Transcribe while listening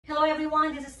Hello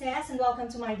everyone, this is Tess and welcome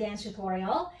to my dance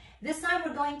tutorial. This time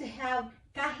we're going to have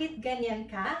Kahit Ganyan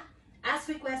Ka as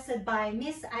requested by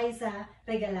Miss Aiza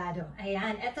Regalado.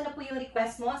 Ayan, eto na po yung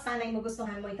request mo. Sana'y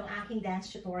magustuhan mo itong aking dance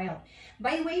tutorial.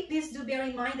 By the way, please do bear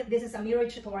in mind that this is a mirror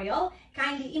tutorial.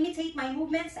 Kindly imitate my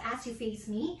movements as you face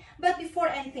me. But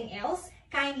before anything else,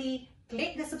 kindly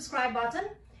click the subscribe button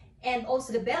and also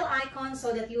the bell icon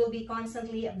so that you will be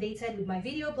constantly updated with my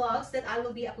video blogs that I will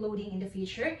be uploading in the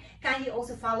future. Kindly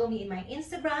also follow me in my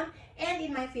Instagram and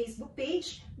in my Facebook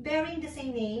page bearing the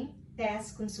same name,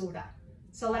 Tess Consulta.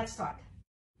 So let's start.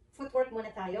 Footwork muna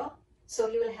tayo.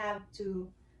 So you will have to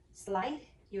slide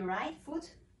your right foot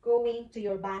going to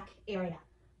your back area.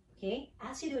 Okay?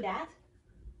 As you do that,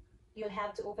 you'll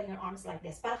have to open your arms like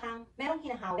this. Para kang merong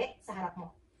hinahawik sa harap mo.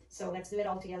 So let's do it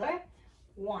all together.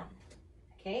 1.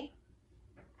 Okay?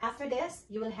 After this,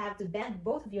 you will have to bend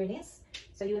both of your knees.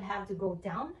 So you will have to go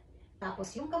down.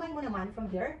 Tapos yung kamay mo naman from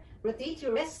here, rotate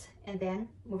your wrist and then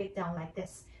move it down like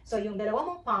this. So yung dalawa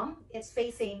mong palm, it's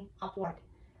facing upward.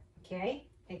 Okay?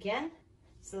 Again,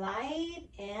 slide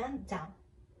and down.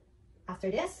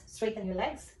 After this, straighten your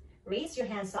legs. Raise your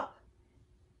hands up.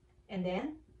 And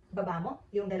then, baba mo.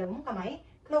 Yung dalawa mong kamay,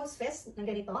 close fist ng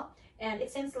ganito. And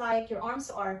it seems like your arms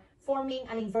are forming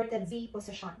an inverted V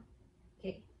position.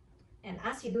 Okay. And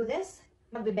as you do this,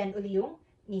 magbe-bend uli yung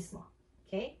knees mo.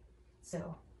 Okay?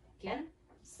 So, again,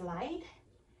 slide,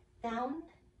 down,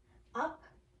 up,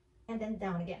 and then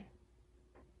down again.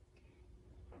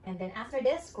 And then after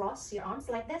this, cross your arms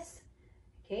like this.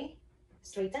 Okay?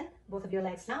 Straighten both of your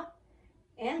legs now.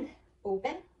 And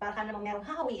open, para ka namang merong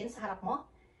hahawiin sa harap mo.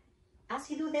 As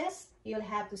you do this, you'll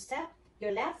have to step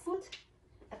your left foot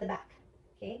at the back.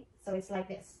 Okay? So it's like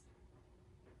this.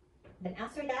 Then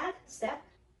after that, step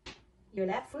your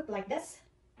left foot like this.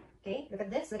 Okay, look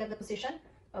at this. Look at the position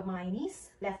of my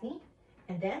knees, left knee.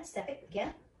 And then step it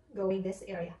again, going this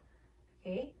area.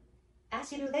 Okay,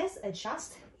 as you do this,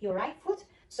 adjust your right foot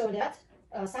so that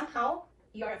somehow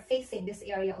you are facing this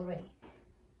area already.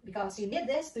 Because you need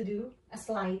this to do a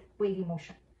slight wavy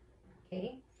motion.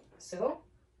 Okay, so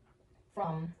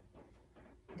from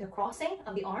the crossing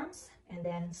of the arms, and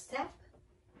then step,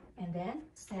 and then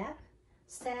step,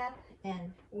 step,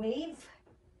 and wave.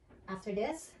 After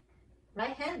this,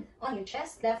 right hand on your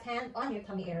chest, left hand on your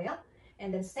tummy area,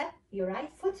 and then step your right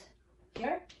foot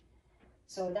here.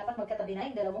 So dapat magkatabi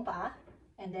na yung dalawang paa,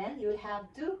 and then you will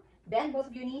have to bend both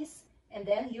of your knees, and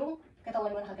then yung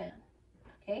katawan mo nakaganon.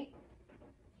 Okay?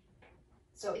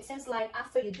 So it seems like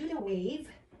after you do the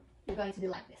wave, you're going to do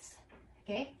like this.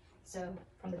 Okay? So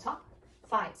from the top,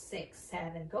 5, 6,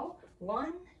 7, go.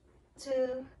 1,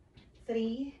 2,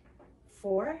 3,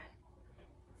 4,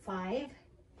 5,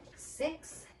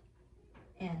 6,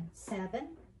 and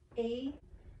 7, 8,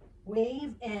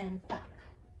 wave and back.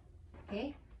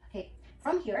 Okay? Okay.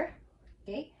 From here,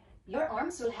 okay, your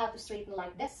arms will have to straighten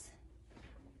like this.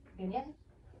 Ganyan.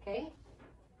 Okay?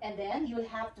 And then you will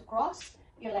have to cross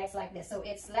your legs like this. So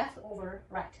it's left over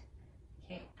right.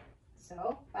 Okay.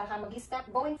 So, para kang mag-step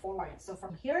going forward. So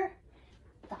from here,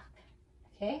 back.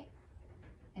 Okay?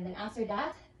 And then after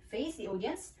that, face the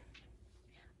audience.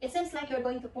 It seems like you're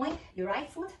going to point your right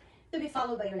foot to be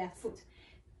followed by your left foot.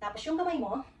 Tapos yung kamay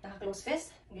mo, naka-close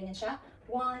fist, ganyan siya.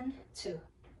 1, 2.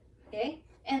 Okay?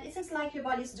 And it seems like your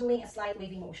body is doing a slight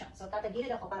wavy motion. So tatagilid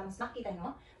ako para mas makita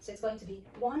nyo. So it's going to be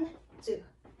 1, 2.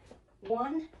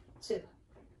 1, 2.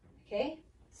 Okay?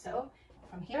 So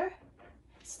from here,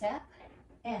 step,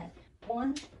 and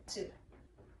 1, 2.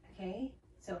 Okay?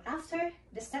 So after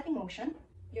the stepping motion,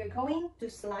 you're going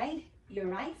to slide your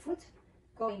right foot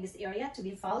going this area to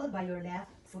be followed by your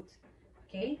left foot.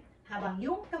 Okay? Habang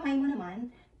yung kamay mo naman,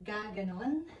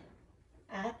 gaganon,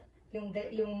 at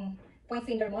yung point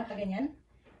finger mo, kaganyan,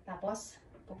 tapos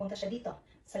pupunta siya dito,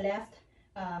 sa left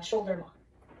shoulder mo.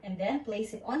 And then,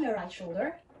 place it on your right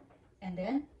shoulder, and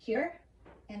then here,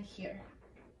 and here.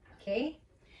 Okay?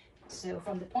 So,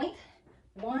 from the point,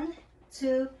 1,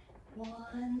 2,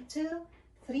 1, 2,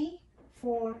 3,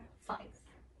 4, 5.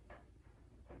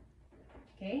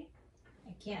 Okay?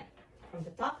 Again, from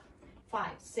the top,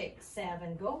 5, 6,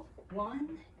 7, go.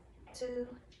 1, 2,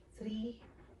 3,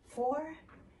 4,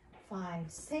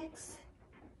 5, 6,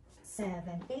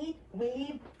 7, 8,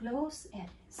 wave, close,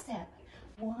 and step.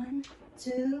 1,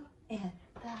 2, and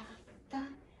back,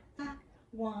 back, back.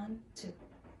 1, 2.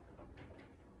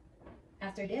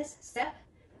 After this, step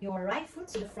your right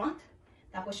foot to the front.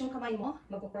 Tapos yung kamay mo,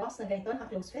 mag-cross na ganito,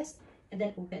 naka-close fist, and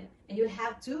then open. And you'll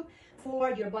have to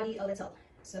forward your body a little.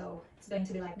 So it's going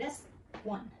to be like this.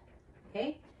 1.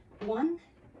 Okay? 1.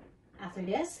 After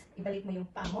this, ibalik mo yung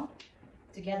paa mo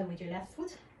together with your left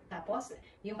foot. Tapos,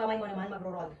 yung kamay mo naman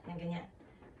magro-roll ng ganyan.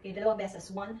 Okay, dalawang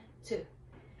beses. 1, 2.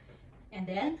 And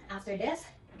then, after this,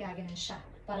 gaganon siya.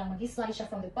 Parang mag-slide siya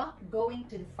from the back, going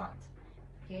to the front.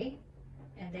 Okay?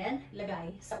 And then,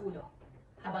 lagay sa ulo.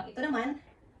 Habang ito naman,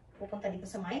 pupunta dito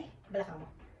sa may balakang mo.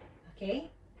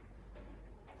 Okay?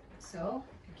 So,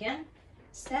 again,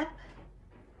 step,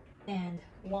 and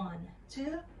 1,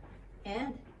 2,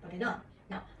 and put it on.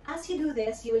 Now, as you do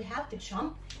this, you will have to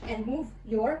jump and move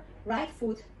your right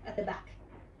foot at the back.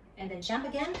 And then jump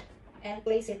again, and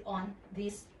place it on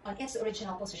its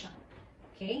original position.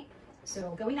 Okay?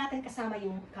 So, gawin natin kasama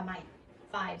yung kamay.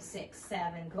 5, 6,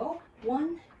 7, go.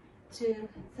 1, 2,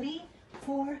 3,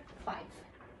 4, 5.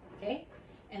 Okay?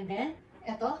 And then,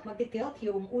 eto, magti-tilt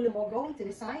yung ulo mo going to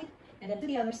the side, and then to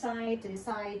the other side, to the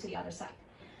side, to the other side.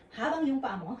 Habang yung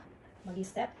paa mo,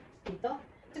 mag-step dito,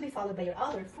 to be followed by your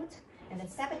other foot, and then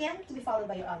step again, to be followed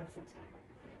by your other foot.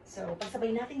 So,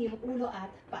 pagsabay natin yung ulo at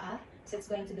paa, so it's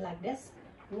going to be like this.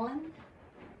 1,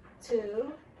 2,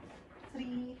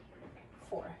 3,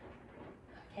 4.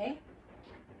 Okay?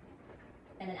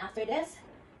 And then after this,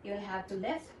 you'll have to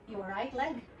lift your right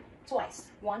leg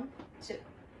twice. 1, 2.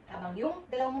 Habang yung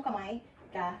dalawang mong kamay,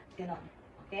 ganon.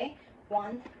 Okay?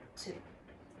 1, 2.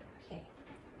 Okay.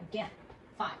 Again.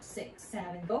 5, 6,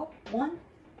 7, go. 1,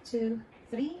 2,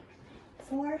 3,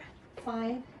 4,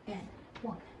 5, and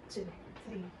 1, 2,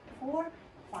 3, 4,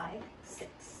 5,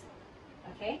 6.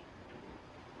 Okay?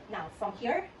 Now, from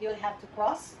here, you'll have to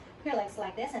cross your legs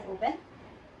like this and open,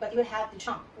 but you'll have to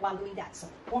jump while doing that. So,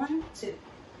 1, 2.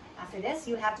 After this,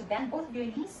 you'll have to bend both of your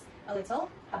knees a little,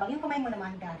 habang yung kamay mo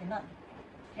naman gaganon.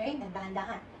 Okay? And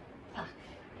dahan-dahan.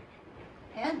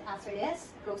 And after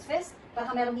this, close fist,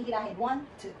 baka merong hihilahin. 1,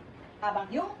 2. Habang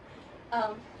yung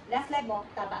left leg mo,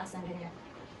 tataas ng ganyan.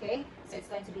 Okay? So,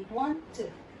 it's going to be 1, 2.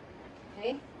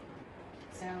 Okay?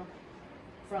 So,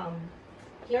 from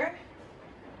here,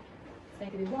 it's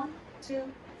going to be 1, 2,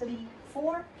 3,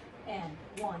 4, and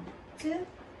 1, 2,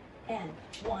 and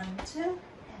 1, 2,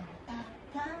 and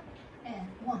ta-ta, and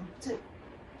 1, 2.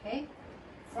 Okay?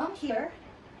 From here,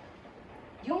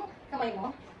 yung kamay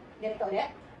mo, ganito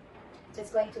ulit. So,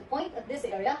 it's going to point at this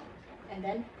area, and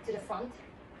then to the front,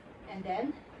 and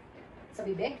then sa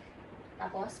bibig.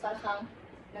 Tapos, parang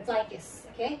nag-fly kiss.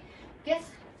 Okay? Kiss,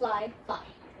 fly, fly.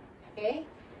 Okay?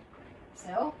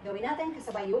 So, gawin natin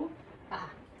kasabay yung paa.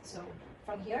 So,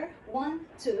 from here, 1,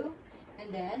 2,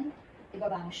 and then,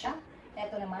 ibaba mo siya.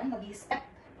 Ito naman, mag-i-step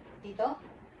dito.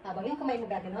 Habang yung kamay mo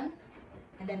gaganon.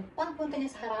 And then, pagpunta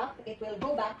niya sa harap, it will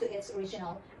go back to its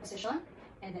original position.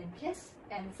 And then, kiss,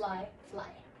 and fly,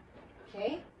 fly.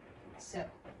 Okay? So,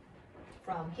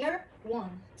 from here, 1,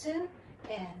 2,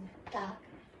 and tap,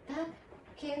 tap,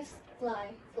 kiss,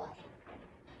 fly, fly.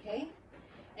 Okay?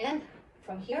 And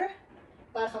from here,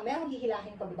 parang merong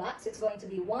hihilahin pababa, so it's going to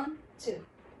be 1, 2.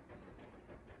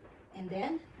 And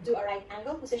then, do a right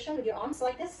angle position with your arms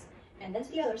like this, and then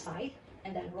to the other side,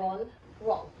 and then roll,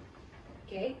 roll.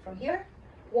 Okay? From here,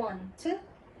 1, 2,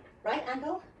 right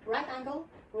angle,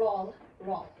 roll,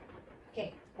 roll.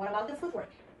 Okay, what about the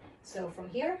footwork? So from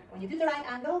here, when you do the right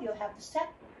angle, you'll have to step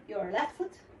your left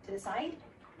foot to the side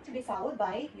to be followed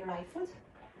by your right foot,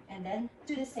 and then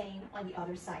do the same on the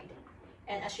other side.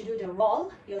 And as you do the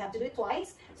roll, you'll have to do it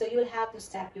twice. So you'll have to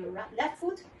step your left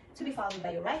foot to be followed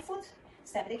by your right foot,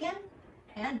 step it again,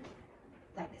 and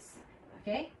like this.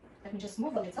 Okay? Let me just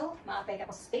move a little. Maapay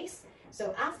ako sa space.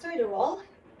 So after the roll,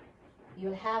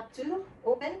 you'll have to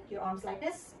open your arms like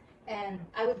this. And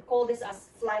I would call this as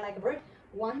fly like a bird.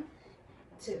 1,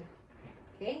 2.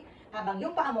 Okay? Habang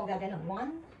yung paa mo gaganon.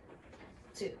 1,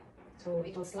 2. So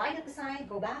it will slide at the side,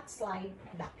 go back, slide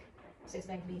back. So it's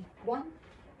going to be 1,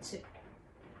 2.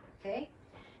 Okay?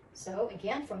 So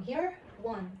again, from here,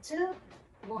 1, 2,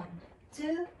 1,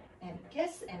 2, and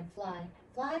kiss and fly,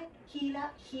 fly, hila,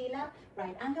 hila,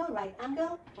 right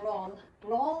angle, roll,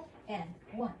 roll, and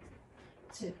 1,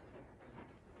 2.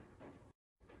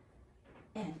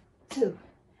 And 2,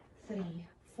 3,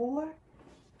 4,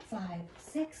 5,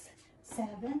 6,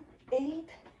 7, 8,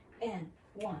 and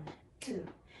 1, 2,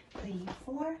 3,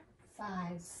 4,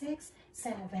 5, 6,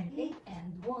 7, 8,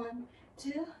 and 1,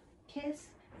 2, kiss,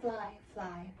 fly,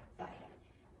 fly, fly.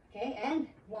 Okay, and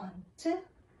 1, 2,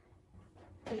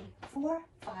 3, 4,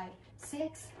 5,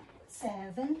 6,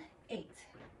 7, 8.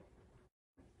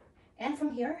 And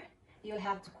from here, you'll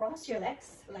have to cross your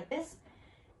legs like this.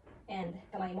 And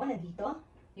kamay mo nandito.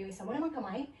 Yung isa mo namang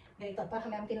kamay, ganito. Para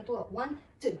kami ang tinuturo. 1,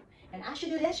 2. And as you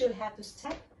do this, you'll have to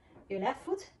step your left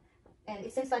foot. And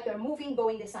it seems like you're moving,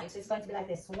 going this side. So it's going to be like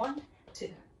this. 1, 2.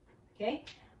 Okay?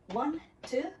 1,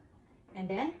 2. And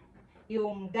then,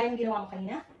 yung gayong ginawa mo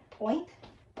kanina, point,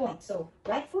 point. So,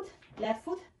 right foot, left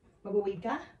foot, mag-uwid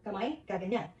ka, kamay,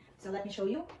 kaganyan. So let me show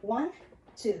you. 1,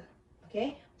 2.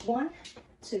 Okay, 1,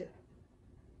 2.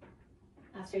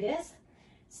 After this,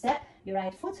 step your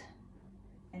right foot,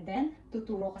 and then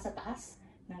tuturo ka sa taas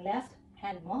ng left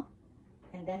hand mo,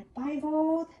 and then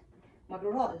pivot,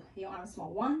 mag-roll yung arms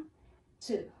mo. 1,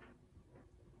 2.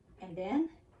 And then,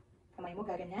 kamay mo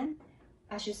gaganyan.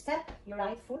 As you step your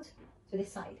right foot to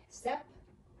this side, step,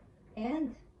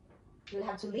 and you'll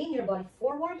have to lean your body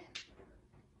forward.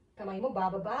 Kamay mo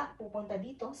bababa, pupunta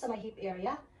dito sa may hip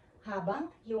area,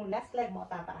 habang yung left leg mo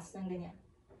tataas ng ganyan.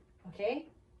 Okay?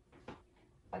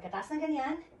 Pagkataas ng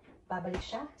ganyan, babalik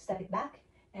siya, step it back,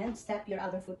 and step your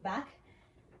other foot back,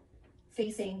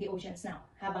 facing the audience now.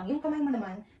 Habang yung kamay mo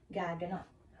naman, gaganon.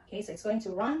 Okay, so it's going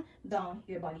to run down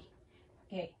your body.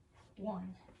 Okay, 1,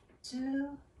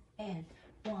 2, and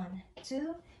 1,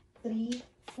 2, 3,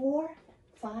 4,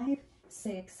 5,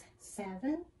 6,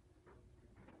 7,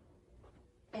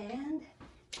 and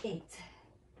 8.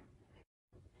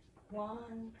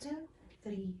 1, 2,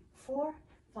 3, 4,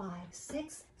 5,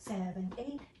 6, 7,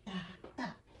 8. Tak,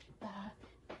 tak, tak,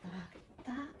 tak,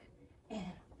 tak,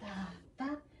 and tak,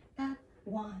 tak, tak.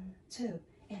 1, 2,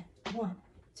 and 1,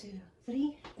 2,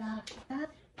 3. Tak,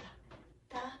 tak, tak,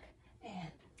 tak,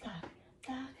 and tak,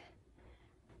 tak.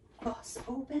 Cross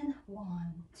open. 1,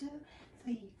 2,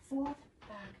 3, 4.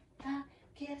 Tak, tak.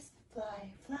 Kiss,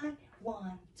 fly, fly.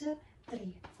 1, 2,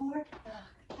 3, 4. Tak,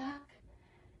 tak.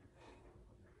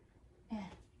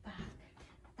 And back,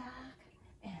 back,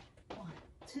 and 1,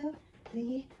 2,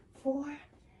 3, 4,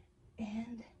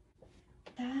 and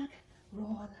back,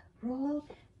 roll, roll,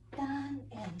 down,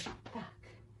 and back.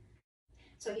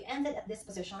 So you ended at this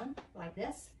position, like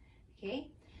this,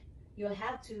 okay? You'll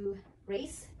have to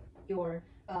raise your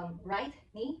right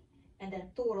knee, and then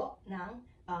turo ng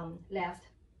left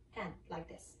hand,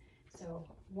 like this. So,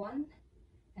 1,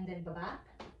 and then baba.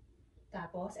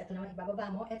 Tapos, ito naman ibababa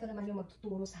mo, ito naman yung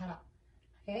magtuturo sa harap.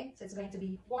 Okay, so it's going to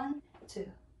be 1, 2.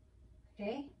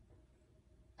 Okay,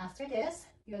 after this,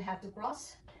 you'll have to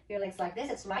cross your legs like this.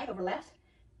 It's right over left.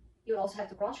 You'll also have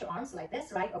to cross your arms like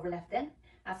this, right over left. Then,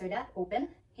 after that,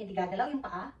 open. Hindi gagalaw yung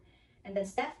paa. And then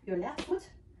step your left foot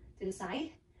to the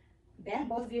side. Bend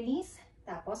both of your knees.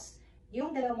 Tapos,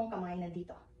 yung dalawang mong kamay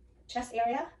nandito. Chest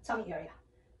area, tummy area.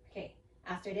 Okay,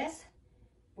 after this,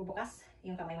 bubukas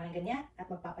yung kamay mo ng ganyan at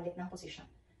magpapalit ng position.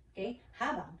 Okay,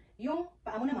 habang yung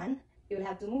paa mo naman, you'll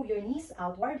have to move your knees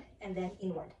outward and then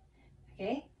inward.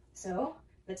 Okay? So,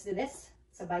 let's do this.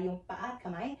 Sabay yung paa,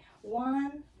 kamay.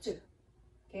 1, 2.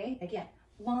 Okay? Again.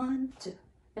 1, 2.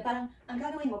 Na parang, ang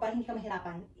gagawin mo, para hindi ka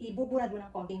mahirapan, ibuburad mo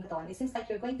ng konting katawan. It seems like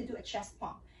you're going to do a chest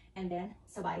pump. And then,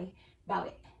 sabay,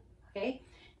 bawi. Okay?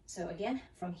 So, again,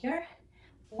 from here,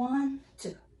 1,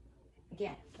 2.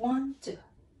 Again, 1, 2.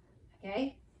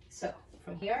 Okay? So,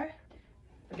 from here,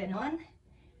 ganon.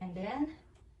 And then,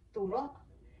 turo.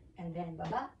 And then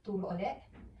baba, turo ulit,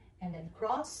 and then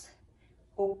cross,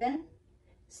 open,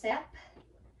 step,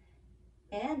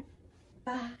 and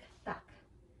back, tak.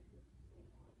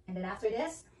 And then after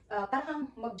this,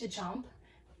 parang mag-jump,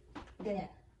 ganyan,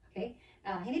 okay?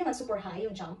 Hindi naman super high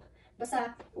yung jump,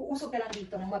 basta uusog ka lang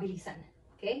dito ng mabilisan,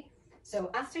 okay?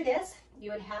 So after this, you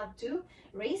will have to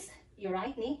raise your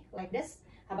right knee like this,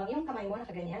 habang yung kamay mo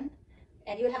nakaganyan,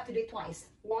 and you will have to do it twice.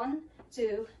 1,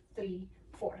 2, 3,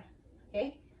 4,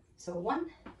 okay? So 1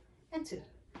 and 2.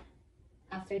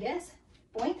 After this,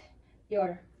 point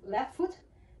your left foot,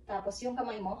 tapos yung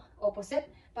kamay mo, opposite,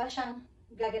 para siyang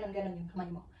gaganon-ganon yung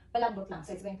kamay mo. Palambot lang.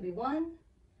 So it's going to be 1,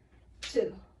 2.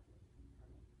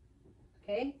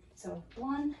 Okay? So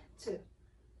 1, 2.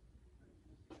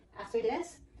 After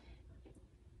this,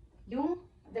 yung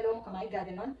dalawang kamay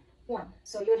gaganon, 1.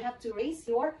 So you'll have to raise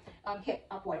your hip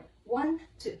upward. 1,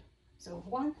 2. So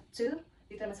 1, 2.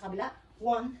 Dito naman sa kabila,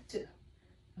 1, 2.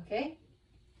 Okay?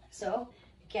 So,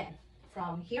 again,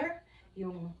 from here,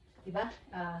 yung, diba,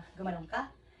 gumanong ka.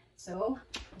 So,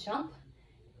 jump,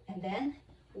 and then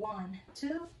 1,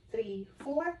 2, 3,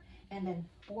 4, and then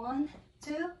 1,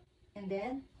 2, and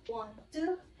then 1,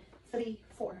 2, 3,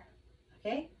 4.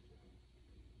 Okay?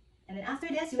 And then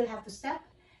after this, you will have to step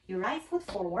your right foot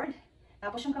forward.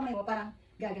 Tapos yung kamay mo parang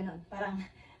gaganon. Parang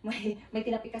may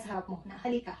tinapi ka sa harap mo na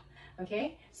halika.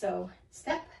 Okay? So,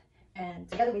 step, and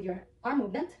together with your arm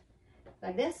movement,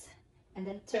 like this, and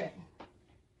then turn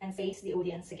and face the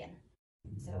audience again.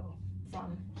 So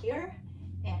from here,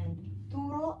 and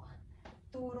turo,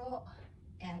 turo,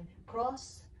 and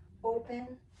cross,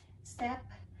 open, step,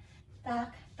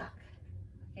 tak, tak.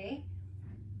 Okay?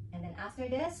 And then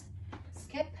after this,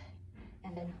 skip,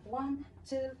 and then 1,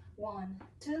 2, 1,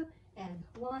 2, and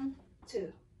 1,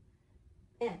 2.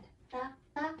 And tak,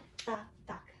 tak, tak,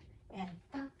 tak, and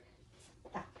tak,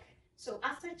 tak. So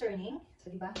after after turning, so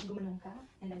diba, gumanon ka,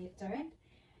 and then you turn.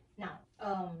 Now,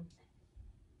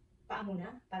 paa muna,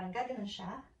 parang gaganon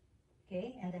siya,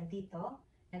 okay, and then dito,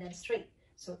 and then straight.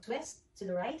 So twist to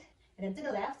the right, and then to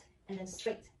the left, and then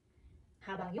straight.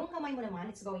 Habang yung kamay mo naman,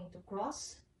 it's going to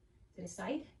cross to the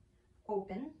side,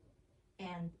 open,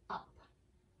 and up.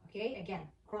 Okay, again,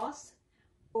 cross,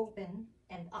 open,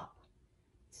 and up.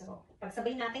 So,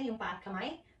 pagsabay natin yung paa at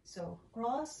kamay. So,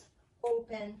 cross,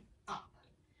 open, up.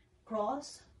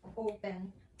 Cross,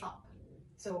 open, up.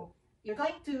 So, you're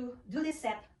going to do this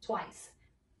step twice.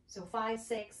 So, 5,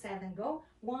 6, 7, go.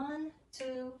 1,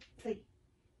 2, 3.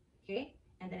 Okay?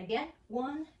 And then again,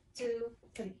 1, 2,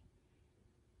 3.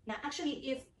 Now,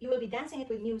 actually, if you will be dancing it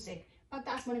with music,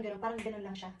 pagtaas mo ng gano'n, parang gano'n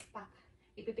lang siya. Pak.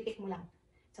 Ipipitik mo lang.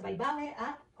 Sabay bawi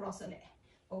at cross ulit.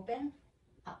 Open,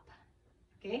 up.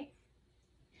 Okay?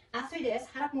 After this,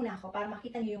 harap muna ako para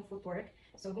makita niyo yung footwork.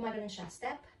 So, gumagano'n siya.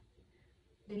 Step.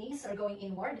 The knees are going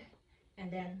inward. And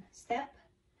then, step,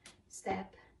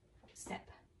 step, step.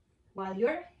 While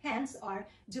your hands are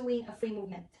doing a free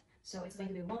movement. So, it's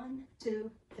going to be 1, 2,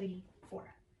 3, 4.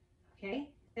 Okay?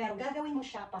 Pero gagawin mo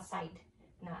siya pa side.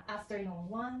 Na after nung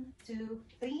 1, 2,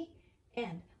 3,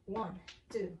 and 1,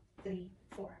 2, 3,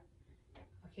 4.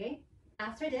 Okay?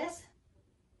 After this,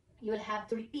 you will have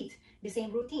to repeat the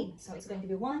same routine. So it's going to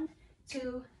be 1,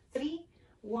 2, 3,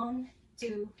 1,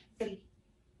 2, 3.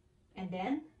 And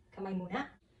then, kamay muna.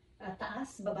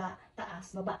 Taas, baba,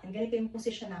 taas, baba. And ganito yung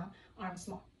position ng arms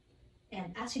mo.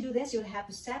 And as you do this, you'll have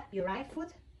to step your right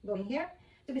foot, going here,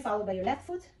 to be followed by your left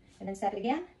foot, and then step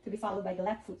again, to be followed by the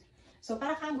left foot. So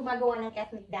para kang gumagawa ng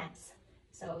ethnic dance.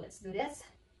 So let's do this.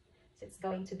 So it's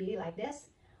going to be like this.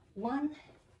 1,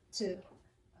 2.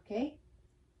 Okay?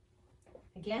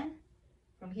 Again,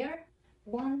 from here,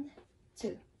 1,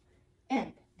 2.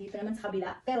 And dito naman sa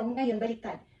kabila, pero ngayon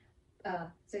baliktad.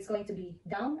 So it's going to be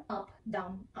down, up,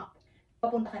 up.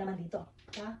 Papunta ka naman dito.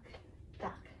 Tak,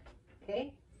 tak.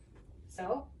 Okay?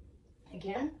 So,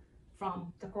 again, from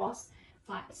the cross,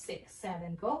 5, 6,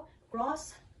 7, go.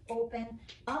 Cross, open,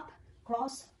 up,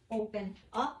 cross, open,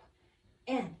 up,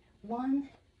 and 1,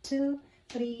 2,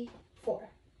 3, 4.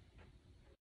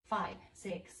 5,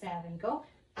 6, 7, go.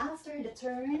 After the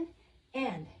turn,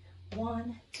 and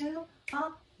 1, 2,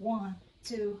 up, 1,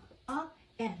 2, up,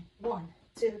 and 1,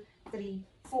 2, 3,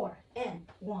 4, and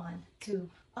 1, 2,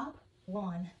 up,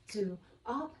 1, 2,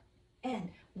 up, and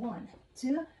 1,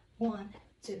 2, 1,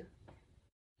 2.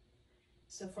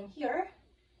 So from here,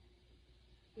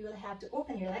 you will have to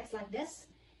open your legs like this,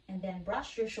 and then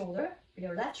brush your shoulder,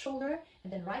 your left shoulder,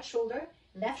 and then right shoulder,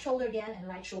 left shoulder again, and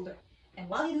right shoulder. And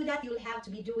while you do that, you will have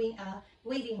to be doing a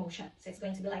waving motion. So it's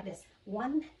going to be like this.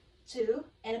 1, 2,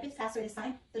 and a bit faster this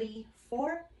time. 3,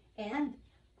 4, and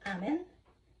amen.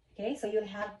 Okay, so you'll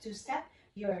have to step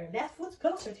your left foot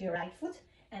closer to your right foot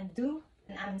and do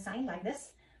an amen sign like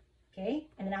this. Okay,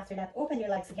 and then after that, open your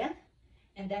legs again,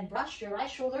 and then brush your right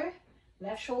shoulder,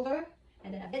 left shoulder,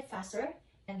 and then a bit faster,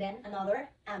 and then another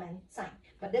amen sign.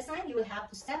 But this time, you will have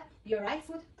to step your right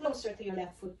foot closer to your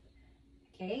left foot.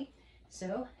 Okay,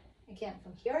 so again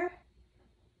from here,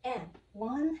 and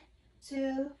 1,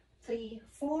 2, 3,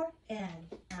 4, and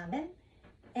amen,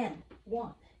 and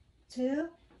 1, 2,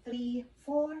 3,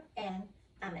 4, and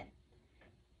amen.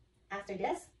 After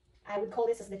this, I would call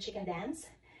this as the chicken dance,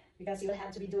 because you'll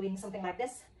have to be doing something like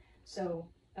this. So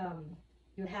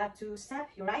you'll have to step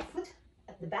your right foot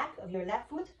at the back of your left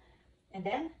foot, and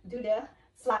then do the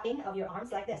flapping of your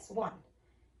arms like this. 1,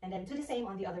 and then do the same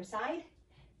on the other side.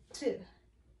 2,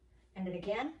 and then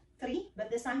again 3, but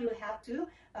this time you will have to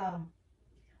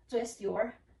twist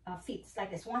your feet. It's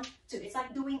like this. 1, 2. It's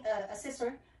like doing a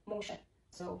scissor motion.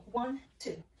 So 1,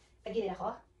 2. Tagilid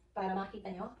ako para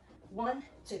makita nyo. 1,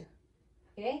 2.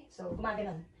 Okay? So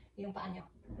gumaganon yung paa nyo.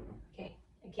 Okay.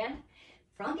 Again,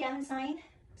 from the amen sign.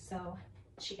 So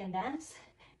chicken dance,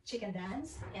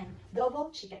 and double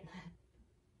chicken.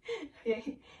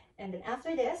 Okay. And then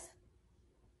after this,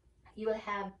 you will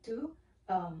have to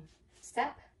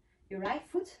step your right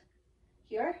foot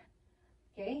here.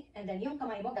 Okay. And then yung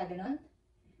kamay mo gaganon.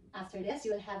 After this,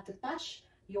 you will have to touch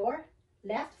your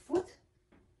left foot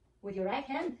with your right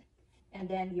hand, and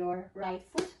then your right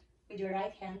foot with your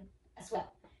right hand as well.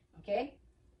 Okay,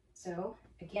 so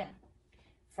again,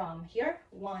 from here,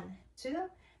 1, 2,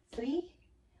 3,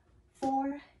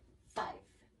 4, 5,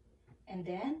 and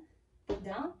then put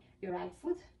down your right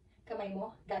foot, kamay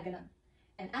mo gaganon.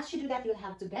 And as you do that, you'll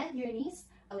have to bend your knees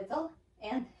a little,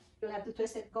 and you'll have to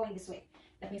twist it going this way.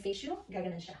 Let me face you,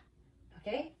 gaganon siya.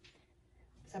 Okay,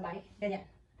 sabay, ganyan.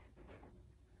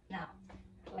 Now,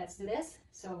 let's do this.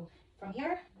 So from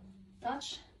here,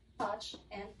 touch, touch,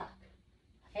 and tuck.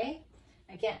 Okay?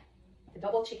 Again, the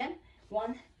double chicken.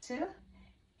 1, 2,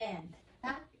 and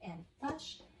tuck and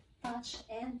touch, touch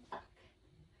and tuck.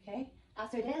 Okay,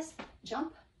 after this,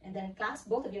 jump and then clasp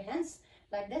both of your hands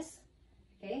like this.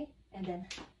 Okay, and then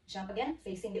jump again,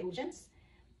 facing the audience.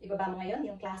 Ibaba mo ngayon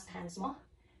yung clasped hands mo.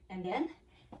 And then,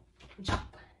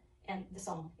 jump. And the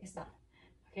song is done.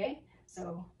 Okay,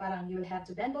 so parang you will have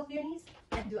to bend both your knees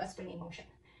and do a springing motion.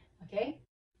 Okay,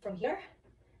 from here.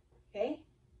 Okay,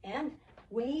 and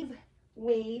wave,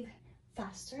 wave,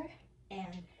 faster,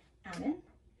 and amen.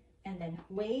 And then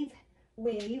wave,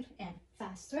 wave, and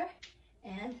faster,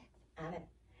 and amen.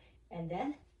 And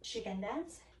then chicken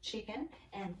dance, chicken,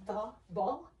 and the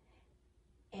ball,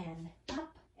 and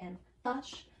tap, and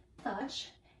touch, touch,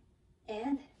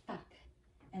 and tuck.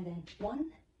 And then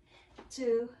 1,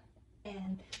 2,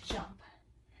 and jump.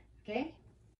 Okay?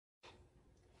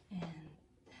 And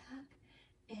tuck,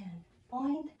 and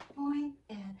point, point,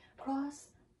 and cross,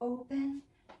 open,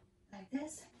 like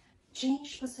this.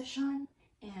 Change position,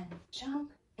 and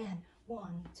jump, and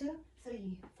 1, 2,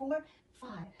 3, 4, 5,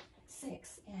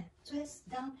 6, and twist,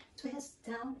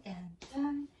 down, and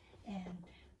turn, and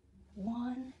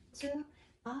 1, 2,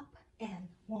 up, and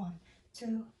 1,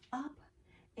 2, up,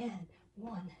 and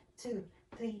 1, 2,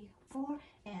 3, 4,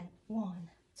 and 1,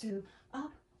 2,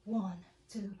 up, 1,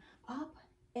 2, up,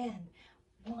 and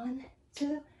 1,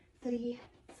 2, 3,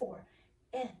 4,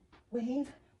 and wave,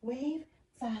 wave,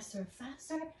 faster,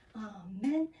 faster,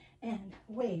 amen, and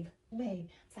wave, wave,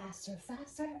 faster,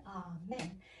 faster,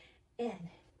 amen, and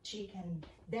chicken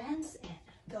dance, and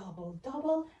double,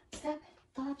 double, step,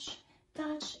 touch,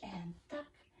 touch, and tuck,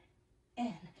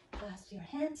 and clasp your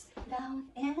hands down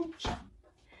and jump.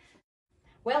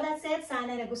 Well, that's it.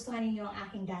 Sana nagustuhan ninyo ang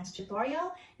aking dance tutorial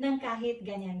ng Kahit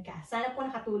Ganyan Ka. Sana po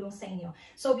nakatulong sa inyo.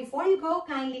 So before you go,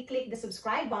 kindly click the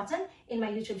subscribe button in my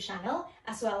YouTube channel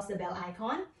as well as the bell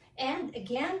icon. And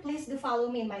again, please do follow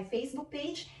me in my Facebook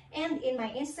page and in my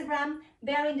Instagram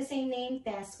bearing the same name,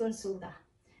 Tess Consulta.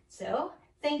 So,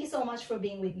 thank you so much for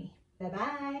being with me.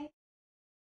 Bye-bye!